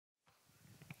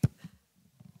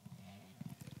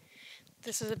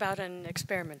This is about an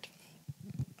experiment.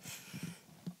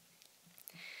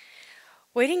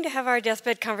 Waiting to have our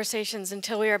deathbed conversations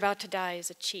until we are about to die is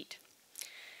a cheat.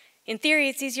 In theory,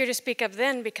 it's easier to speak up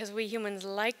then because we humans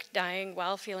like dying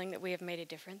while feeling that we have made a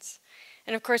difference.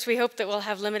 And of course, we hope that we'll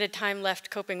have limited time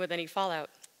left coping with any fallout.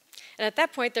 And at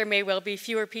that point, there may well be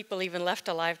fewer people even left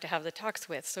alive to have the talks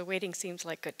with, so waiting seems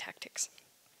like good tactics.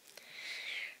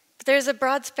 But there's a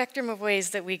broad spectrum of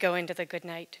ways that we go into the good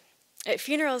night. At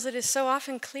funerals, it is so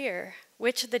often clear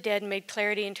which of the dead made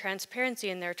clarity and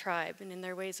transparency in their tribe and in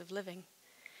their ways of living.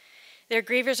 Their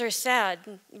grievers are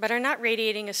sad, but are not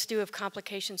radiating a stew of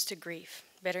complications to grief,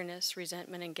 bitterness,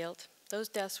 resentment, and guilt. Those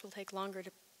deaths will take longer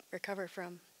to recover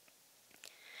from.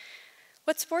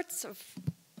 What sports of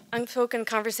unspoken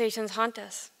conversations haunt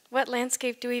us? What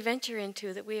landscape do we venture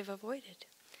into that we have avoided?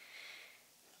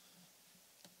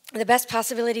 The best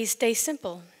possibilities stay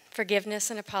simple: forgiveness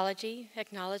and apology,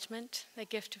 acknowledgement, a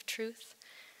gift of truth,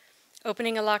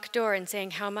 opening a locked door and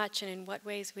saying how much and in what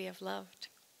ways we have loved.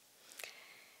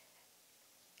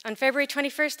 On February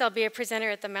 21st, I'll be a presenter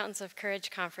at the Mountains of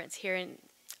Courage conference here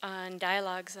on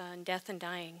dialogues on death and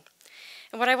dying.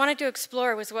 And what I wanted to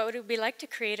explore was what would it be like to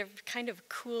create a kind of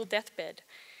cool deathbed.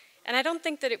 And I don't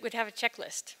think that it would have a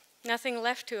checklist. Nothing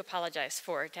left to apologize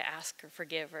for, to ask or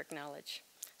forgive or acknowledge.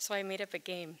 So I made up a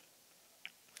game.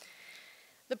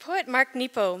 The poet Mark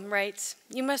Nepo writes,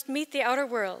 "You must meet the outer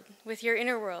world with your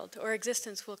inner world, or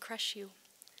existence will crush you.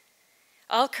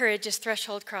 All courage is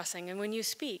threshold crossing, and when you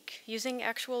speak, using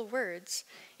actual words,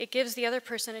 it gives the other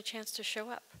person a chance to show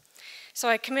up." So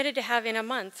I committed to have in a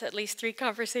month at least 3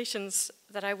 conversations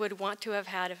that I would want to have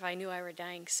had if I knew I were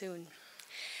dying soon.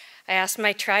 I asked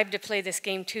my tribe to play this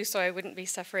game too, so I wouldn't be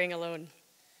suffering alone.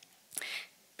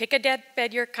 Pick a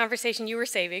deathbed your conversation you were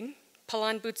saving, pull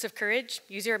on boots of courage,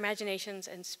 use your imaginations,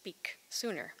 and speak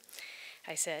sooner,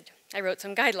 I said. I wrote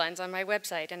some guidelines on my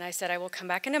website, and I said I will come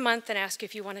back in a month and ask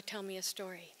if you want to tell me a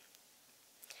story.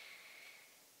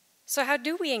 So how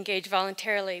do we engage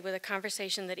voluntarily with a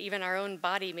conversation that even our own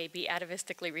body may be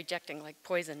atavistically rejecting, like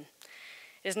poison?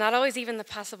 It is not always even the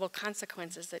possible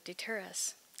consequences that deter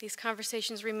us. These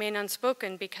conversations remain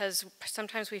unspoken because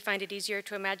sometimes we find it easier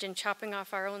to imagine chopping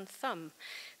off our own thumb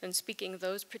than speaking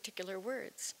those particular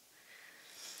words.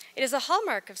 It is a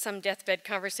hallmark of some deathbed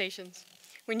conversations.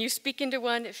 When you speak into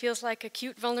one, it feels like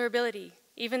acute vulnerability,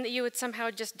 even that you would somehow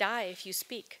just die if you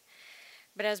speak.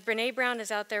 But as Brené Brown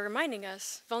is out there reminding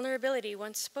us, vulnerability,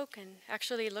 once spoken,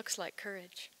 actually looks like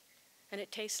courage, and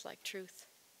it tastes like truth.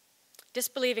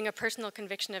 Disbelieving a personal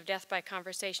conviction of death by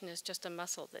conversation is just a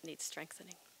muscle that needs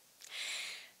strengthening.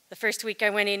 The first week I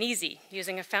went in easy,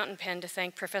 using a fountain pen to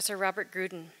thank Professor Robert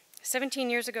Grudin. 17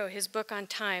 years ago, his book on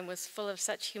time was full of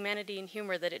such humanity and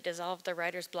humor that it dissolved the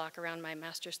writer's block around my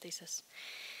master's thesis.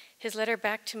 His letter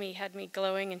back to me had me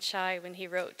glowing and shy when he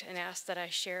wrote and asked that I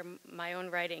share my own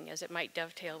writing as it might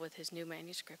dovetail with his new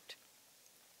manuscript.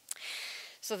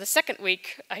 So the second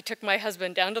week, I took my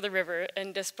husband down to the river,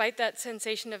 and despite that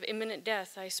sensation of imminent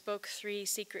death, I spoke 3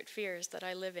 secret fears that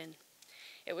I live in.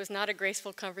 It was not a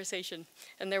graceful conversation,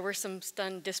 and there were some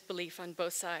stunned disbelief on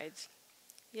both sides.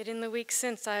 Yet in the weeks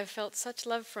since, I have felt such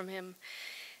love from him,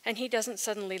 and he doesn't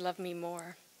suddenly love me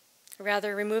more.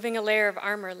 Rather, removing a layer of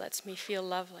armor lets me feel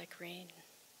love like rain.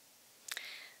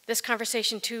 This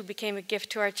conversation, too, became a gift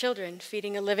to our children,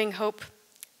 feeding a living hope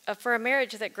for a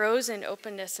marriage that grows in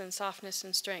openness and softness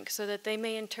and strength, so that they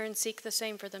may in turn seek the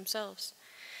same for themselves.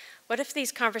 What if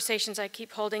these conversations I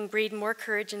keep holding breed more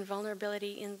courage and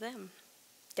vulnerability in them,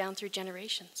 down through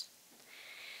generations?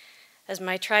 As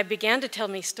my tribe began to tell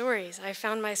me stories, I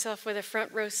found myself with a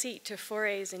front row seat to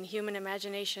forays in human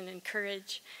imagination and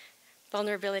courage,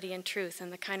 vulnerability and truth,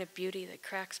 and the kind of beauty that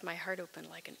cracks my heart open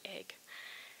like an egg.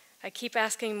 I keep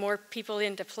asking more people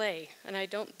in to play, and I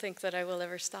don't think that I will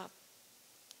ever stop.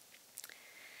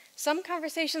 Some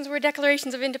conversations were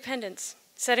declarations of independence,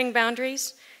 setting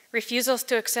boundaries, refusals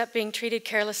to accept being treated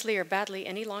carelessly or badly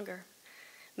any longer.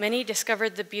 Many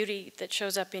discovered the beauty that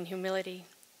shows up in humility.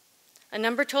 A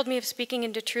number told me of speaking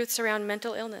into truths around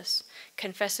mental illness,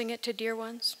 confessing it to dear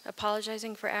ones,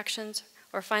 apologizing for actions,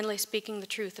 or finally speaking the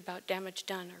truth about damage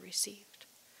done or received.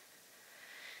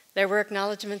 There were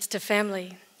acknowledgments to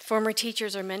family, former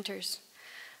teachers or mentors.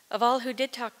 Of all who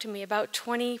did talk to me, about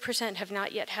 20% have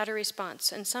not yet had a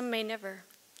response, and some may never.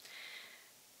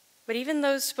 But even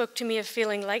those spoke to me of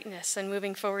feeling lightness and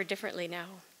moving forward differently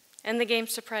now. And the game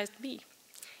surprised me.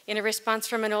 In a response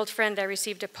from an old friend, I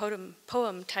received a poem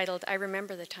titled, "I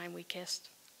Remember the Time We Kissed."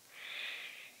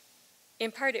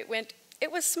 In part it went,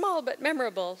 "It was small but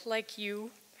memorable, like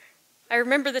you. I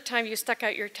remember the time you stuck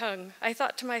out your tongue. I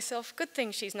thought to myself, good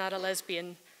thing she's not a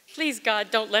lesbian. Please, God,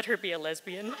 don't let her be a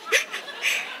lesbian."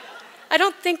 I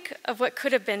don't think of what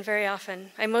could have been very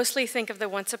often. I mostly think of the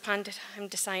once upon a time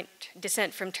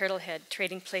descent from Turtlehead,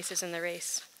 trading places in the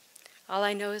race. All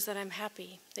I know is that I'm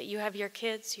happy, that you have your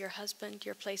kids, your husband,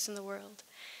 your place in the world,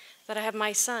 that I have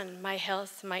my son, my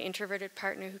health, my introverted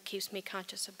partner who keeps me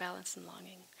conscious of balance and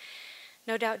longing.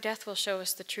 No doubt death will show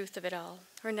us the truth of it all,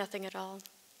 or nothing at all,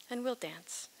 and we'll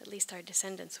dance. At least our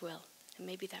descendants will, and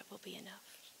maybe that will be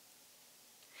enough.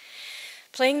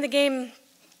 Playing the game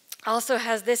also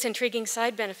has this intriguing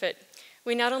side benefit.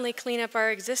 We not only clean up our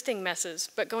existing messes,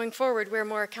 but going forward, we're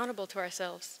more accountable to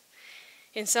ourselves.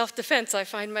 In self-defense, I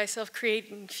find myself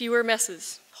creating fewer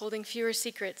messes, holding fewer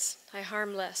secrets. I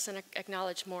harm less and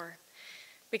acknowledge more,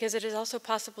 because it is also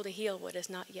possible to heal what has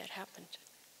not yet happened.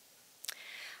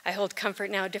 I hold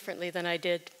comfort now differently than I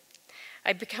did.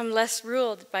 I become less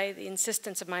ruled by the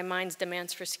insistence of my mind's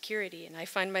demands for security, and I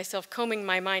find myself combing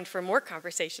my mind for more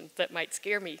conversations that might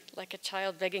scare me, like a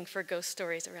child begging for ghost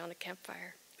stories around a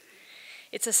campfire.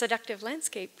 It's a seductive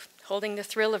landscape, holding the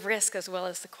thrill of risk as well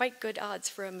as the quite good odds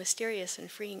for a mysterious and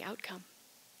freeing outcome.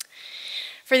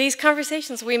 For these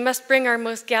conversations, we must bring our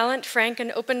most gallant, frank,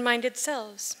 and open-minded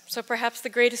selves, so perhaps the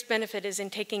greatest benefit is in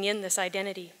taking in this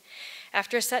identity.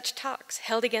 After such talks,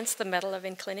 held against the metal of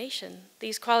inclination,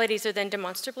 these qualities are then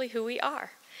demonstrably who we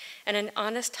are, and an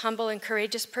honest, humble, and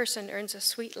courageous person earns a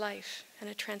sweet life and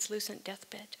a translucent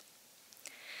deathbed.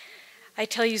 I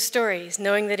tell you stories,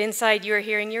 knowing that inside you are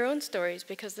hearing your own stories,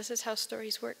 because this is how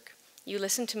stories work. You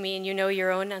listen to me and you know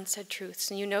your own unsaid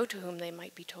truths, and you know to whom they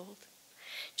might be told.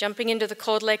 Jumping into the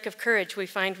cold lake of courage, we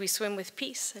find we swim with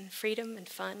peace and freedom and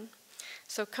fun.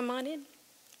 So come on in.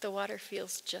 The water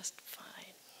feels just fine.